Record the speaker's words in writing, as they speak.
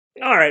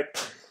All right,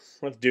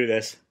 let's do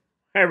this.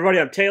 Hi, everybody.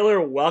 I'm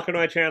Taylor. Welcome to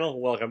my channel.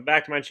 Welcome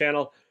back to my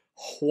channel.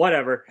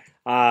 Whatever.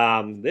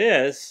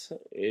 This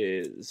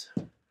is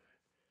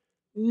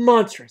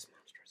Monstress.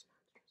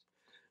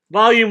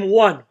 Volume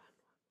 1.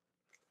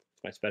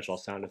 My special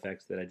sound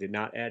effects that I did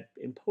not add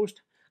in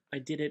post. I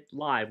did it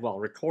live, well,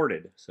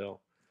 recorded. So,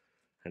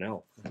 I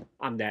know.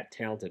 I'm that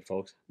talented,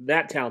 folks.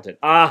 That talented.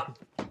 Yeah,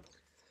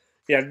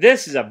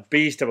 this is a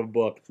beast of a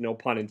book. No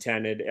pun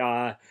intended.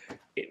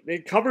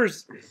 It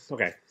covers...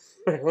 Okay,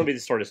 let me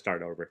just sort of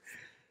start over.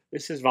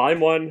 This is Volume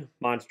 1,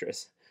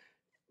 Monstress.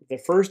 The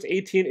first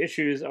 18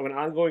 issues of an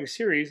ongoing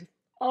series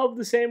of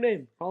the same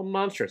name, called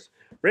Monstress.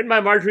 Written by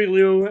Marjorie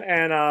Liu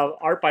and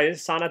art by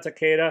Sana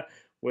Takeda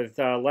with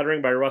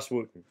lettering by Russ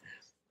Wooten.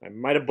 I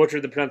might have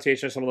butchered the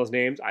pronunciation of some of those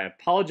names. I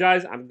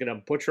apologize. I'm going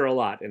to butcher a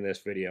lot in this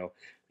video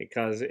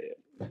because,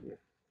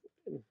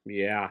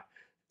 yeah,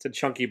 it's a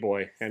chunky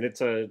boy and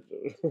it's a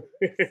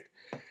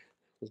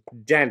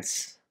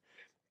dense,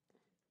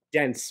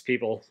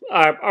 people.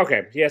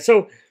 Okay, yeah,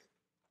 so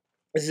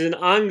this is an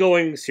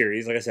ongoing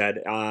series, like I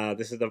said.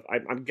 This is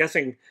I'm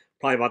guessing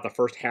probably about the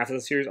first half of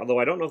the series, although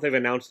I don't know if they've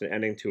announced an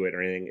ending to it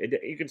or anything.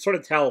 You can sort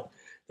of tell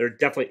there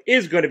definitely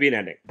is going to be an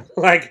ending.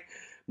 Like,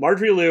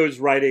 Marjorie Liu's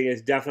writing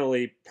is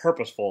definitely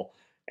purposeful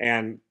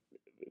and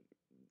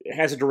it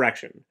has a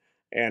direction.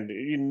 And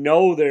you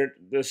know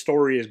the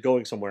story is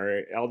going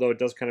somewhere, although it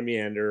does kind of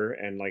meander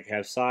and like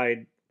have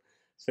side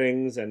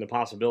things and the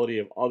possibility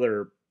of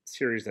other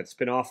series that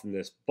spin off from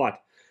this. But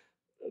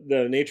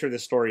the nature of the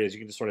story is you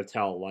can just sort of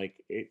tell like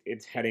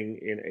it's heading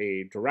in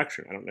a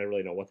direction. I don't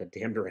really know what the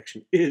damn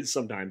direction is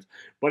sometimes,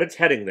 but it's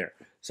heading there.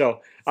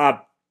 So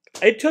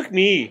it took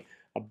me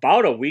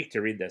about a week to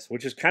read this,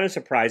 which is kind of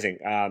surprising.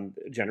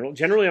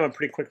 Generally, I'm a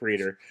pretty quick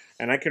reader,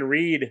 and I can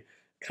read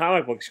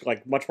comic books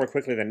like much more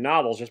quickly than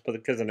novels just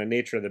because of the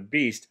nature of the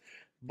beast.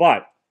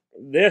 But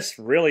this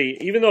really,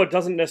 even though it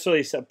doesn't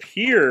necessarily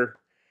appear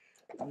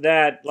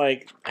that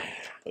like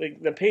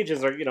the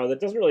pages are, that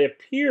doesn't really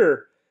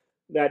appear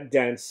that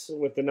dense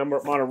with the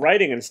amount of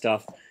writing and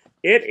stuff.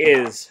 It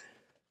is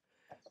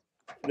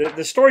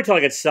the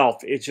storytelling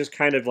itself. It just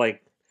kind of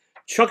like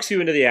chucks you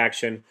into the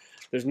action.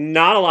 There's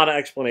not a lot of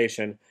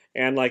explanation,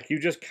 and like you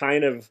just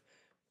kind of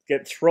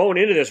get thrown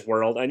into this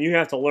world, and you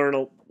have to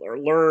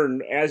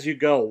learn as you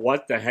go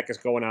what the heck is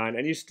going on.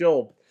 And you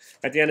still,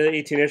 at the end of the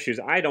 18 issues,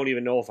 I don't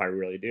even know if I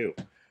really do.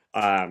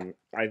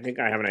 I think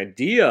I have an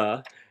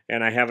idea,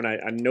 and I have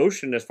a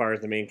notion as far as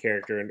the main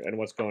character and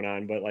what's going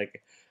on, but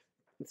like,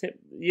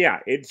 yeah,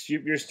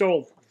 you're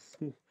still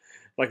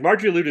like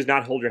Marjorie Liu does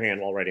not hold your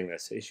hand while writing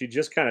this. She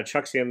just kind of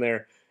chucks you in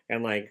there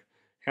and like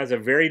has a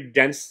very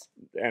dense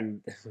and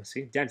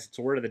see dense. It's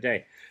a word of the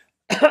day.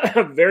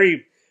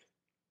 Very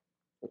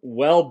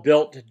well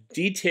built,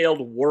 detailed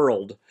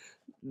world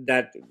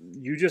that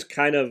you just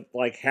kind of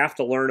like have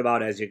to learn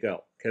about as you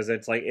go, because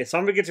it's like if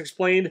some of it gets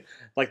explained,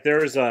 like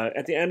there's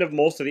at the end of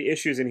most of the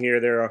issues in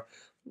here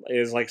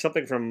is like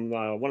something from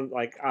one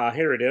like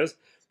here it is.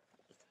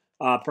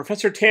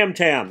 Professor Tam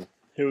Tam,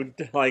 who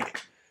like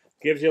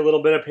gives you a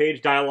little bit of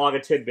page dialogue, a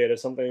tidbit of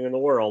something in the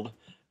world.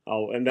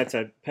 Oh, and that's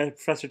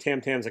Professor Tam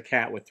Tam's a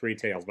cat with 3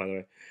 tails, by the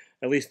way,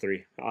 at least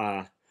 3.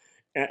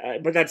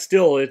 But that's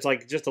still, it's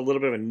like just a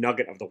little bit of a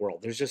nugget of the world.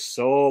 There's just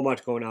so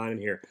much going on in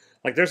here.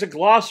 Like there's a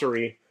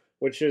glossary,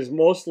 which is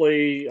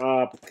mostly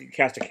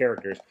cast of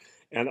characters,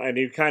 and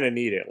you kind of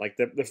need it. Like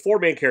the 4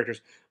 main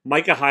characters,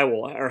 Micah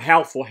Highwolf or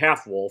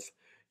Half Wolf,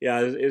 yeah,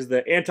 is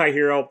the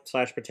anti-hero /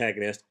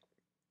 protagonist.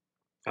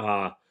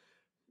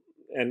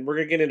 And we're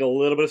gonna get into a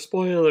little bit of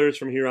spoilers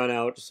from here on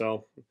out.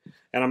 So,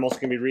 and I'm also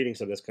gonna be reading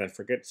some of this because I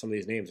forget some of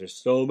these names. There's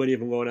so many of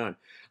them going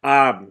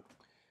on.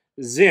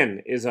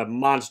 Zin is a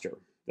monster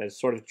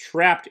that's sort of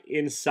trapped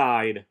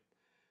inside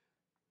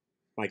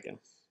Micah.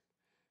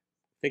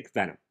 Think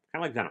Venom,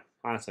 kind of like Venom,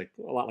 honestly,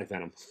 a lot like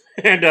Venom.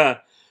 And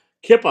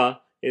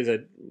Kippa is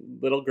a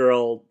little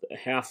girl,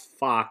 half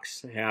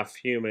fox, half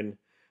human,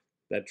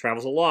 that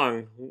travels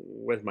along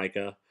with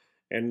Micah.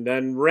 And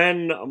then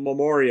Ren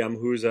Memoriam,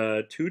 who's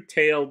a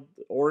 2-tailed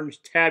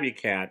orange tabby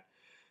cat,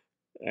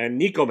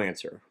 and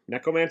Necomancer.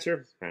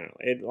 Necomancer? I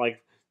don't know.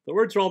 Like the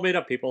words are all made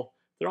up, people.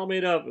 They're all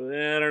made up. I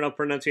don't know if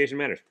pronunciation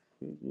matters,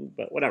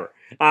 but whatever.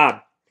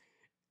 And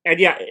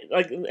yeah,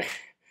 like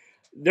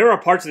there are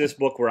parts of this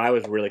book where I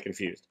was really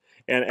confused.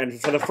 And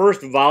for the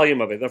first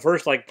volume of it, the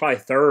first like probably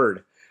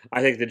third,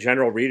 I think the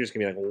general readers can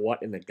be like,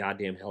 "What in the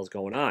goddamn hell is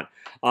going on?"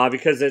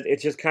 Because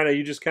it's just kind of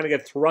you just kind of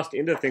get thrust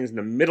into things in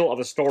the middle of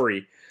a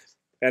story.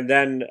 And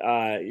then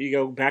you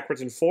go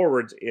backwards and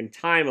forwards in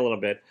time a little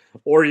bit,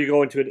 or you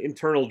go into an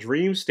internal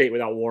dream state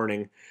without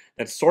warning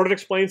that sort of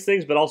explains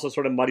things, but also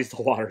sort of muddies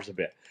the waters a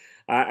bit.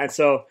 And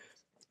so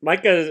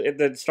Micah, at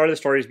the start of the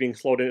story, is being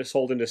sold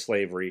into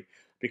slavery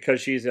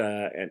because she's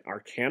an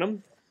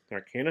arcanum.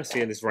 Arcana? See,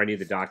 this is where I need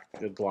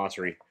the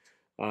glossary.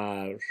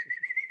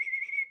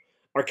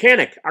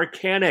 Arcanic,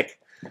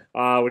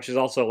 which is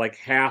also like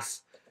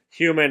half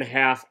human,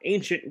 half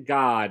ancient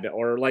god,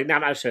 or like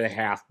not necessarily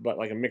half, but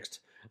like a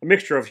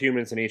mixture of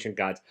humans and ancient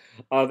gods.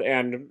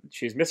 And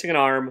she's missing an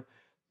arm.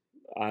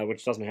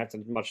 which doesn't have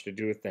much to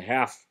do with the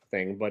half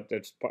thing, but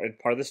it's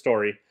part of the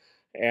story,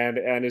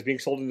 and is being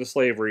sold into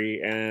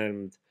slavery,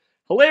 and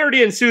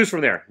hilarity ensues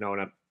from there. No,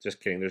 not just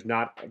kidding. There's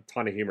not a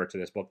ton of humor to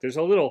this book. There's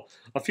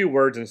a few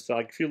words and stuff,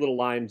 like a few little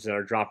lines that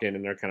are dropped in,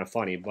 and they're kind of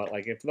funny. But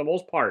like, for the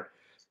most part,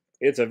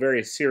 it's a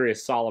very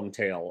serious, solemn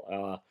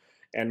tale.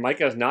 And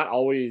Micah is not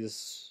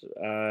always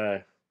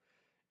a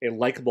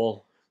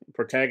likable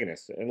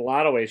protagonist. In a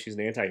lot of ways, she's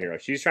an anti-hero.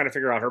 She's trying to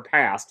figure out her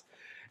past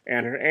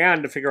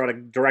and to figure out a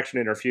direction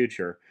in her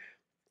future,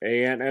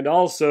 and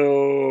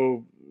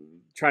also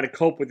try to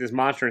cope with this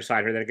monster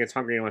inside her that gets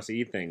hungry and wants to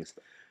eat things.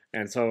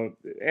 And so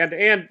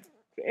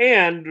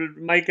and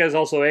Micah is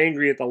also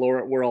angry at the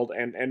world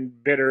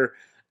and bitter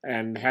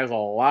and has a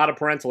lot of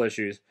parental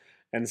issues,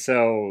 and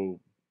so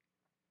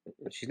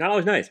she's not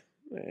always nice.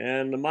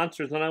 And the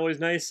monster's not always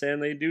nice,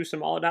 and they do some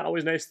not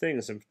always nice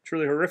things, some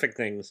truly horrific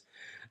things.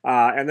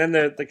 And then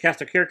the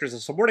cast of characters, the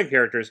supporting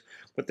characters,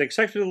 with the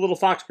exception of the little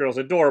fox girl, is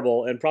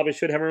adorable and probably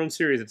should have her own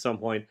series at some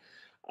point.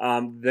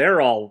 They're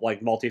all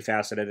like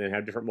multifaceted and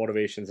have different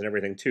motivations and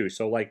everything too.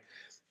 So like,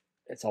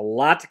 it's a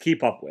lot to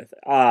keep up with.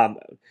 The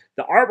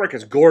artwork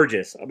is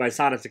gorgeous by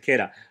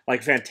Takeda,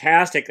 like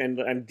fantastic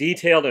and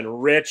detailed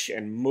and rich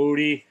and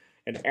moody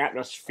and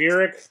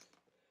atmospheric.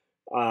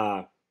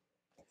 But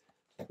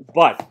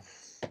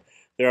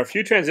there are a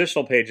few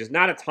transitional pages,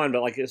 not a ton,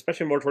 but like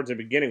especially more towards the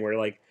beginning, where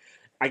like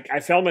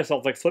I found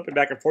myself like flipping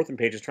back and forth in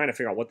pages trying to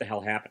figure out what the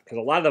hell happened, because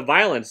a lot of the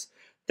violence,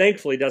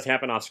 thankfully, does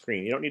happen off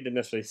screen. You don't need to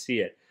necessarily see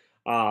it,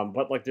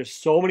 but like there's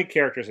so many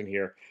characters in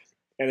here,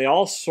 and they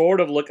all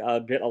sort of look a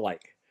bit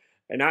alike.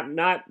 And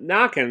not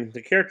knocking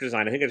the character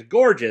design, I think it's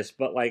gorgeous,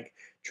 but like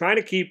trying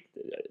to keep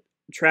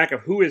track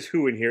of who is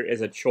who in here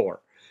is a chore.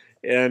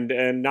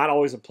 And not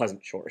always a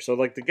pleasant chore. So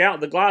like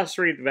the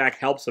glossary back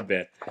helps a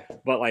bit,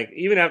 but like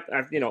even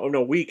after in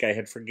a week I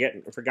had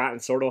forgotten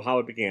sort of how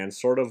it began,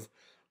 sort of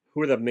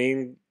who the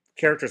main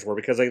characters were,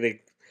 because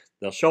like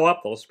they'll show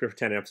up, they'll appear for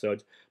 10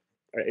 episodes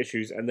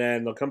issues, and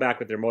then they'll come back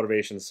with their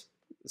motivations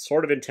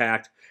sort of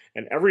intact,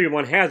 and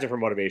everyone has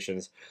different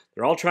motivations.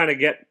 They're all trying to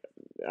get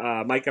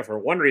Micah for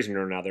one reason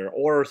or another,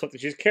 or something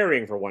she's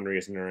carrying for one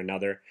reason or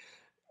another,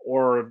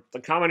 or the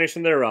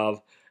combination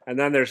thereof. And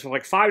then there's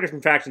like 5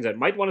 different factions that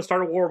might want to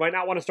start a war, might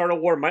not want to start a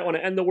war, might want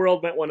to end the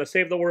world, might want to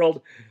save the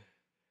world.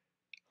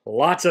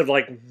 Lots of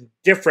like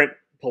different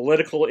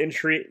political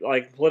intrigue,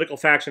 like political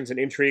factions and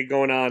intrigue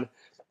going on,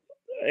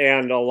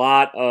 and a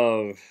lot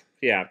of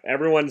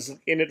everyone's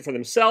in it for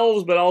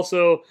themselves, but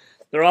also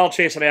they're all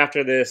chasing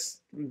after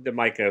the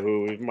Micah,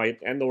 who might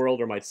end the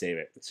world or might save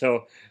it.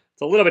 So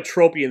it's a little bit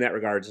tropey in that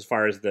regards as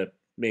far as the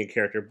main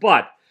character,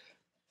 but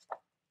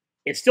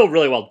it's still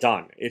really well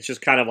done. It's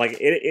just kind of like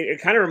it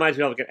kind of reminds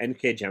me of like an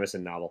N.K.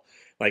 Jemisin novel.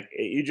 Like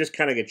you just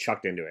kind of get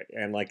chucked into it,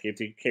 and like if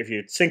you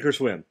sink or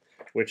swim,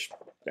 which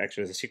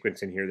actually there's a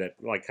sequence in here that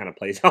like kind of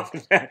plays off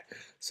of that.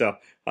 So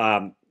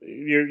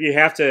you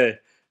have to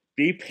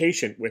be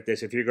patient with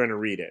this if you're going to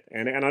read it,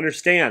 and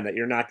understand that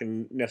you're not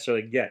going to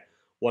necessarily get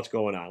what's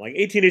going on. Like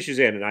 18 issues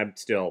in, and I'm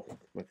still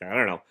okay. I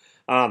don't know.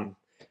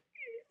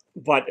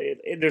 But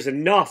there's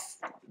enough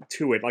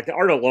to it. Like the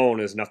art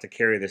alone is enough to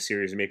carry this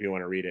series and make me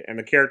want to read it. And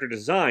the character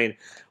design,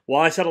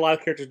 while I said a lot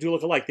of characters do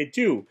look alike, they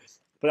do.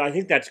 But I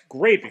think that's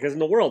great, because in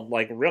the world,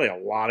 like really a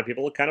lot of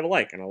people look kind of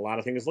alike, and a lot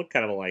of things look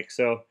kind of alike.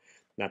 So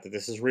not that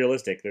this is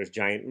realistic. There's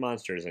giant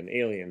monsters and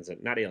aliens,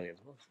 and not aliens.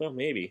 Well,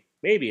 maybe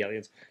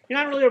aliens. You're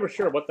not really ever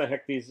sure what the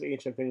heck these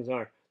ancient things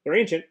are. They're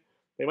ancient.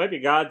 They might be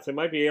gods. They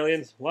might be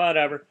aliens.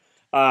 Whatever.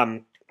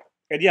 And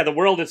yeah, the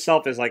world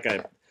itself is like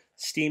a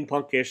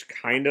steampunkish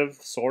kind of,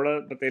 sort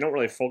of, but they don't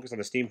really focus on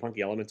the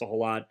steampunky elements a whole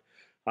lot.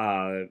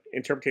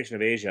 Interpretation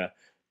of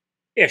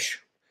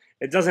Asia-ish.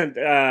 It doesn't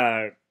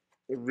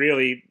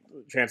really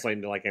translate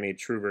into like any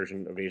true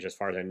version of Asia as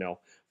far as I know.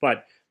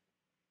 And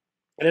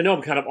I know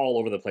I'm kind of all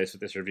over the place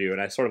with this review,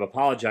 and I sort of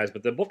apologize,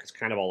 but the book is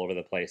kind of all over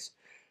the place.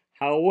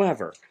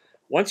 However,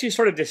 once you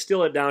sort of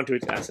distill it down to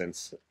its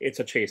essence, it's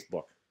a chase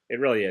book. It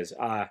really is.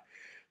 Like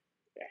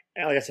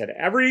I said,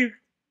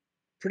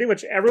 pretty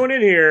much everyone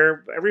in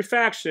here, every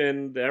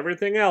faction,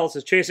 everything else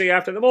is chasing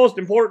after the most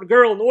important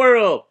girl in the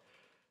world.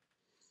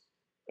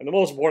 And the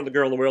most important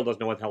girl in the world doesn't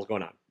know what the hell's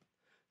going on.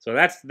 So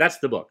that's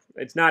the book.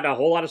 It's not a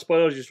whole lot of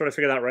spoilers. You sort of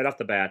figure that out right off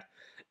the bat.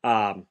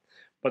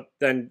 But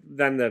then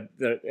and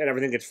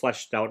everything gets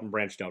fleshed out and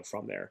branched out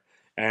from there.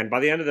 And by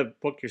the end of the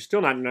book, you're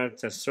still not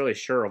necessarily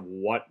sure of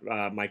what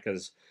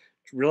Micah's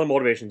real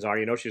motivations are.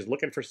 You know, she's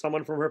looking for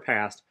someone from her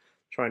past,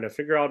 trying to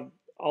figure out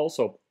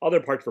also other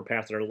parts of her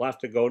past that are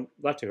left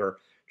to her,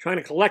 trying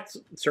to collect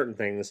certain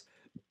things,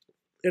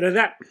 and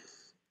that's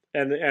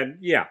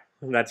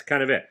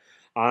kind of it.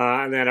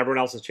 And then everyone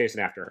else is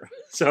chasing after her.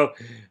 So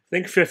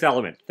think Fifth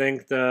Element.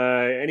 Think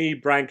any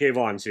Brian K.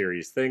 Vaughan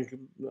series. Think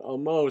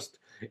almost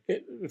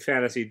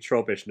fantasy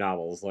tropish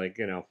novels. Like,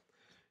 you know,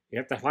 you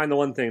have to find the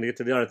one thing to get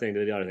to the other thing,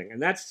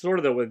 and that's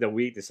sort of the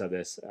weakness of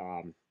this.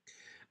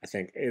 I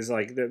think is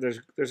like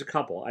there's a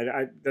couple.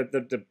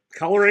 The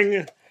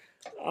coloring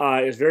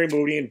is very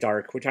moody and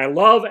dark, which I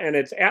love, and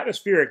it's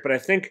atmospheric. But I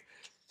think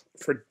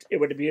it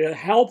would be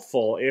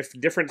helpful if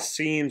different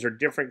scenes or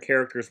different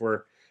characters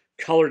were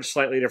colored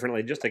slightly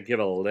differently, just to give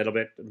a little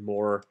bit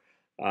more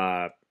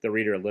the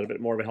reader a little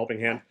bit more of a helping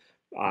hand.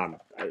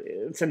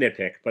 It's a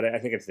nitpick, but I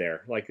think it's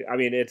there. Like, I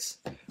mean, it's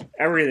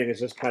everything is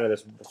just kind of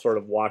this sort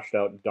of washed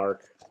out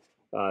dark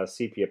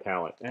sepia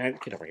palette. And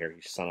get over here,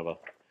 you son of a.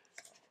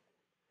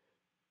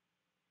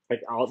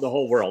 Like the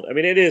whole world. I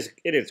mean, it is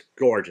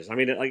gorgeous. I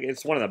mean,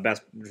 it's one of the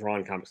best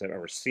drawn comics I've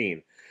ever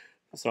seen.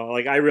 So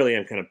like, I really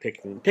am kind of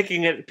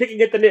picking at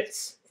the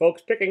nits,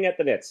 folks, picking at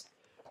the nits.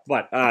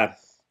 But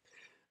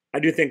I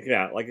do think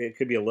like it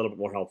could be a little bit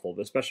more helpful,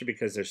 especially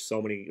because there's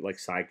so many like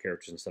side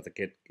characters and stuff that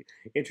get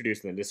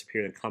introduced and then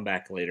disappear and come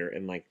back later,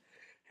 and like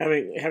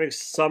having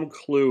some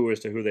clue as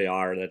to who they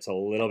are that's a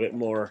little bit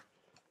more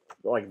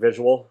like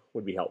visual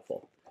would be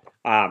helpful.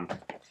 And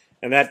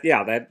that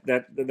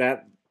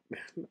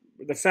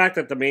the fact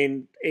that the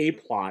main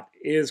plot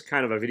is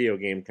kind of a video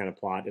game kind of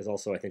plot is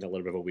also, I think, a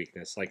little bit of a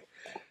weakness. Like,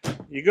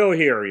 you go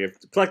here, you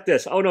collect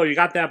this. Oh, no, you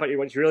got that, but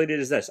what you really need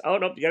is this. Oh,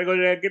 no, you got to go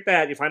there and get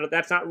that. You find out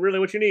that's not really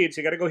what you need,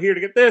 so you got to go here to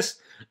get this.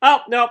 Oh,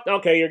 no,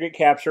 okay, you're getting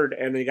captured,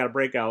 and then you got to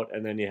break out,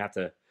 and then you have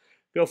to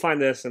go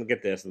find this and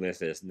get this and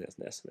this,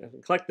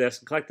 and collect this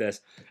and collect this.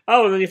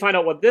 Oh, and then you find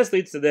out what this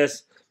leads to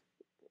this.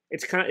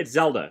 It's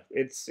Zelda.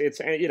 It's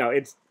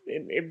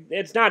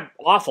not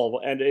awful,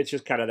 and it's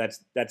just kind of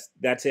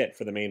that's it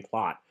for the main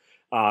plot.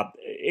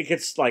 It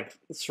gets like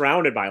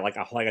surrounded by like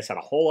I said,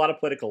 a whole lot of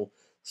political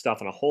stuff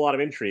and a whole lot of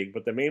intrigue,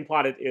 but the main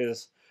plot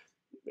is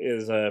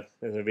a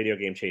video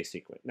game chase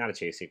sequence, not a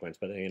chase sequence,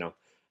 but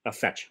a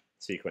fetch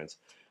sequence.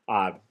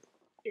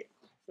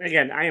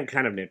 Again, I am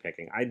kind of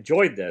nitpicking. I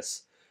enjoyed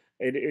this,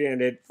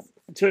 it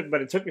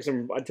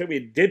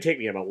did take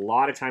me a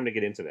lot of time to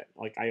get into it.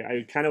 Like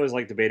I kind of was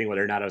like debating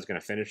whether or not I was going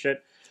to finish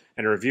it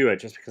and review it,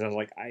 just because I was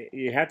like,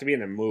 you have to be in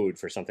the mood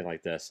for something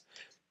like this,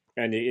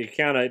 and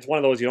it's one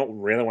of those you don't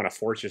really want to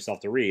force yourself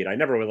to read. I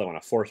never really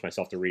want to force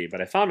myself to read,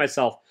 but I found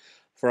myself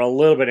for a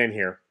little bit in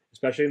here,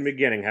 especially in the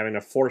beginning, having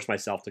to force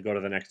myself to go to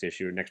the next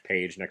issue, next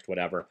page, next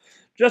whatever,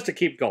 just to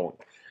keep going.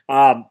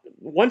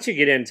 Once you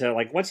get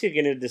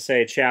into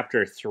say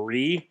chapter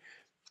 3,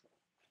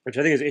 which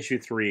I think is issue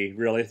 3,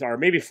 really, or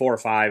maybe 4 or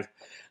 5.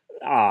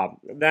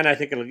 Then I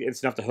think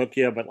it's enough to hook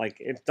you, but like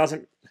it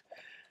doesn't.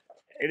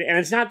 And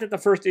it's not that the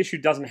first issue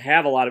doesn't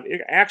have a lot of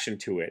action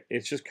to it.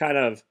 It's just kind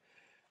of.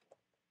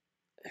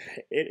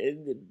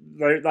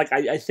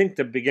 I think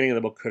the beginning of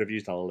the book could have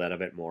used a little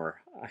bit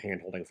more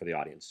hand-holding for the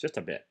audience, just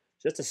a bit,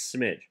 just a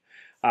smidge,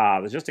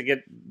 just to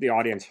get the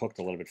audience hooked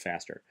a little bit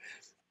faster.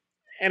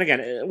 And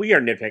again, we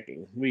are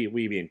nitpicking. We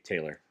being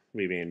Taylor,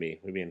 we being me,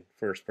 we being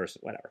first person,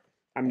 whatever.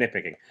 I'm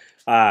nitpicking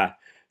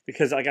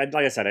because, like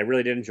I said, I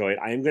really did enjoy it.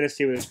 I am going to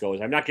see where this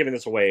goes. I'm not giving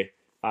this away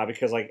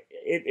because, like,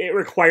 it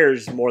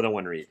requires more than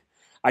one read.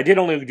 I did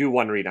only do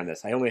one read on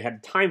this. I only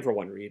had time for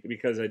one read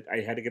because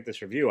I had to get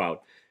this review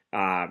out.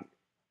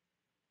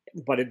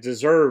 But it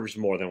deserves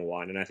more than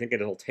one, and I think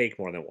it'll take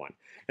more than one.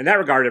 In that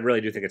regard, I really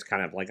do think it's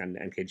kind of like an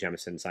N.K.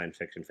 Jemisin science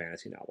fiction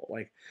fantasy novel.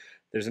 Like,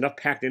 there's enough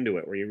packed into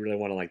it where you really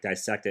want to like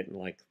dissect it and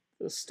like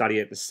study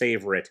it and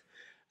savor it.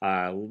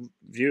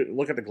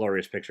 Look at the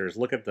glorious pictures,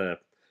 look at the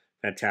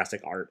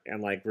fantastic art,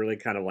 and like really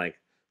kind of like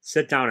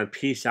sit down and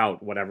piece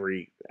out whatever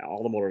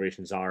all the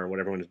motivations are and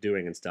what everyone's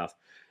doing and stuff.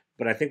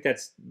 But I think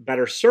that's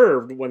better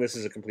served when this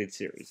is a complete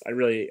series.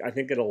 I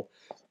think it'll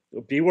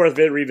be worth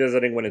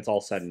revisiting when it's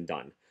all said and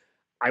done.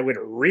 I would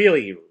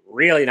really,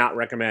 really not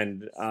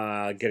recommend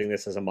getting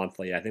this as a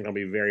monthly. I think it'll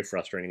be very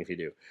frustrating if you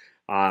do.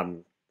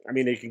 I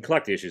mean, you can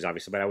collect the issues,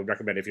 obviously, but I would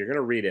recommend if you're going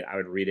to read it, I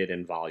would read it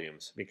in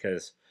volumes,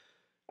 because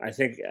I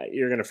think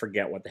you're going to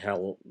forget what the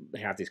hell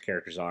half these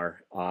characters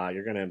are.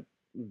 You're going to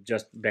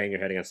just bang your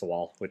head against the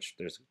wall, which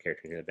there's a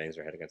character here that bangs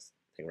their head against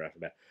the thing right off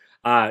the bat.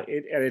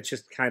 And it's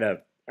just kind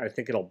of, I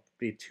think it'll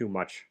be too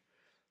much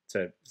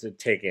to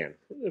take in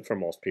for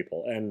most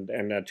people, and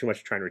too much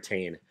to try and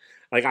retain.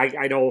 Like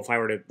I know if I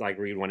were to like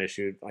read one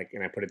issue, like,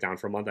 and I put it down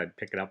for a month, I'd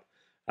pick it up,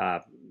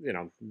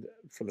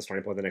 from the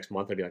starting point the next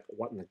month. I'd be like,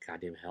 what in the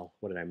goddamn hell?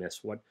 What did I miss?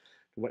 What?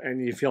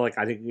 And you feel like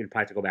I think you'd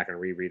probably have to go back and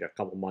reread a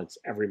couple months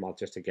every month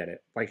just to get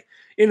it. Like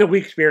in the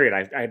weeks period,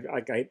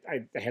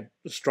 I had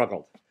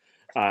struggled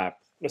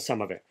with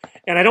some of it,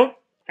 and I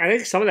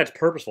think some of that's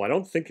purposeful. I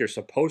don't think you're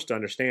supposed to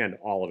understand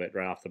all of it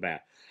right off the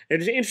bat.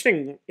 It's an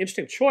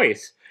interesting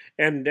choice,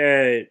 and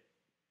I'm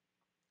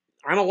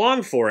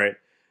along for it.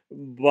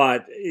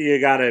 But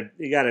you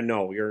gotta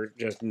know you're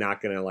just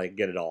not gonna like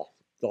get it all.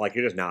 So, like,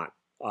 you're just not.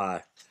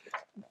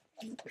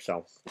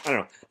 So I don't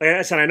know. Like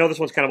I said, I know this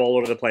one's kind of all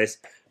over the place,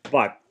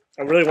 but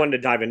I really wanted to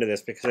dive into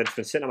this because it's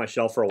been sitting on my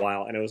shelf for a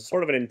while, and it was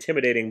sort of an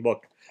intimidating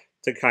book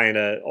to kind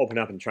of open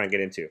up and try and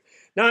get into.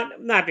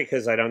 Not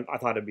because I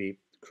thought it'd be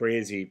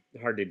crazy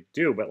hard to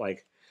do, but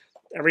like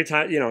every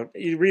time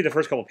you read the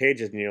first couple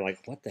pages and you're like,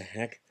 what the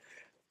heck?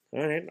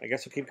 All right, I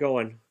guess we'll keep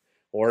going.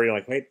 Or you're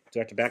like, wait, do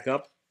I have to back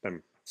up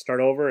and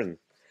start over and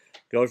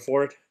go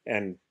for it?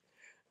 And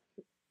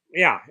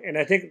yeah, and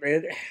I think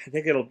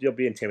you'll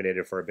be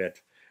intimidated for a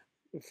bit,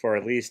 for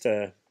at least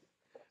all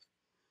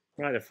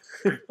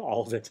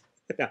of it.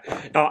 Yeah.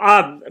 No,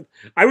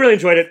 I really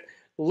enjoyed it.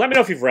 Let me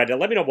know if you've read it.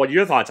 Let me know what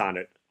your thoughts on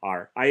it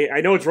are.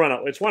 I know it's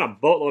won a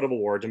boatload of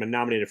awards. I've been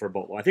nominated for a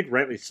boatload. I think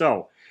rightly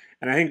so.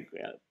 And I think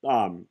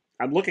I'm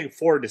looking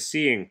forward to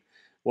seeing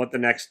what the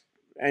next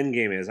end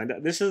game is.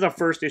 This is the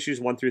first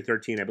issues 1 through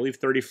 13. I believe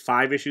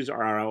 35 issues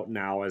are out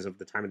now as of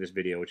the time of this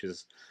video, which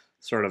is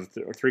sort of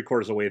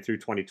three-quarters of the way through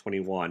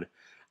 2021.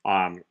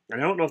 And I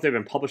don't know if they've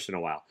been published in a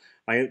while.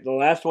 The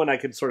last one I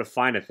could sort of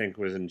find, I think,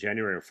 was in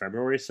January or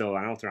February, so I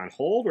don't know if they're on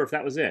hold or if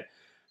that was it.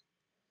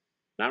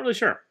 Not really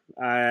sure.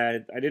 I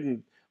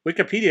didn't.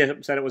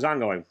 Wikipedia said it was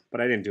ongoing, but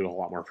I didn't do a whole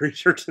lot more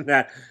research than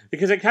that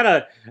because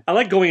I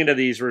like going into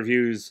these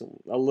reviews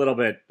a little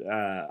bit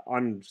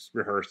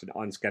unrehearsed and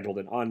unscheduled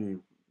and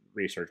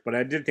unresearched. But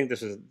I did think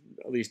this is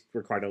at least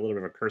required a little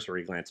bit of a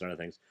cursory glance at other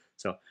things.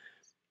 So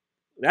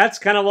that's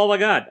kind of all I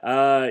got.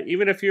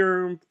 Even if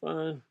you're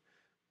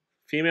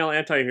female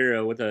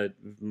anti-hero with a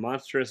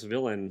monstrous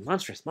villain,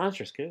 monstrous,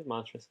 kid,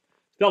 monstrous.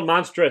 Spelled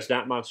monstrous,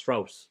 not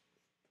monstrous.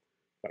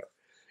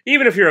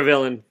 Even if you're a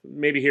villain,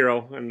 maybe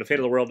hero, and the fate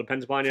of the world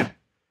depends upon you. I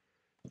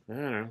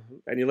don't know.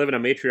 And you live in a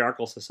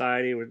matriarchal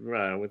society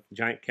with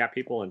giant cat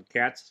people and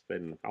cats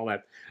and all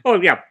that.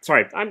 Oh yeah,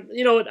 sorry.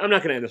 You know what? I'm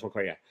not going to end this one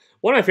quite yet.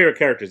 One of my favorite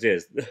characters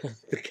is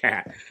the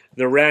cat,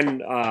 the wren.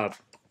 What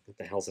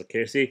the hell's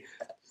it? See,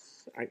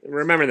 I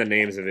remember the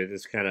names of it.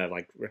 It's kind of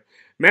like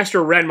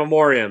Master Wren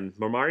Memoriam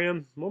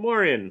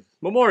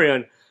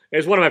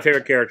is one of my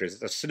favorite characters.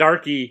 It's a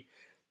snarky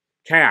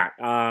cat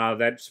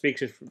that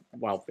speaks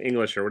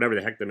English or whatever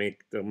the heck the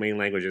main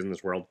language is in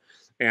this world,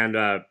 and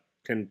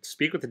can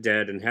speak with the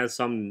dead and has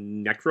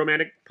some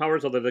necromantic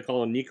powers, although they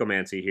call it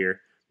necromancy here,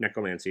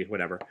 necromancy,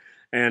 whatever.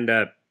 And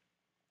the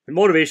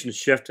motivations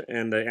shift,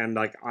 and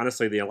like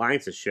honestly, the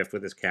alliances shift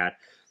with this cat.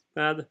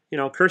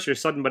 Curse your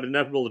sudden but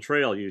inevitable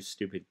betrayal, you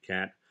stupid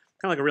cat.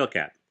 Kind of like a real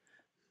cat.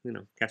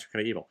 Cats are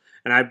kind of evil.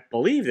 And I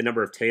believe the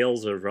number of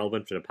tails are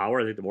relevant to the power.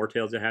 I think the more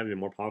tails you have, the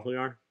more powerful you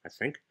are. I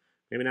think,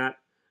 maybe not.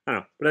 I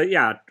don't know, but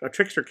yeah, a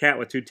trickster cat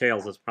with 2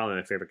 tails is probably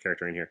my favorite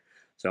character in here.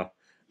 So,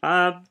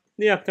 yeah,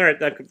 all right,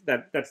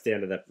 that's the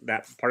end of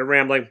that part of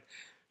rambling.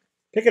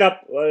 Pick it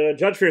up,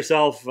 judge for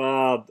yourself.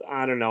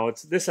 I don't know.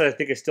 This I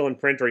think is still in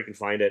print, or you can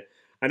find it.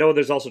 I know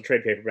there's also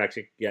trade paperbacks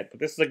you can get, but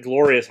this is a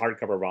glorious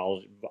hardcover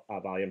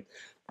volume.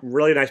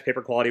 Really nice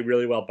paper quality,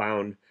 really well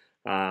bound.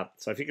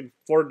 So if you can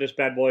afford this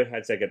bad boy,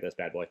 I'd say get this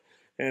bad boy.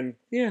 And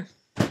yeah,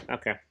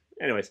 okay.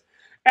 Anyways,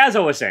 as I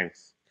was saying,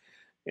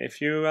 if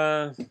you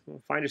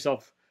find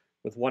yourself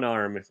with one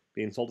arm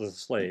being sold as a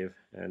slave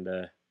and,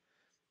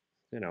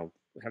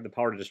 have the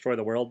power to destroy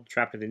the world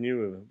trapped within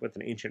you with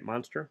an ancient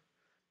monster,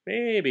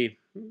 maybe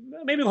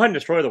go ahead and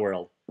destroy the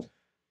world.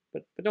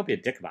 But don't be a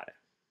dick about it.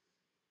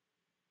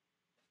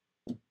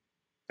 All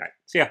right,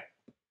 see ya.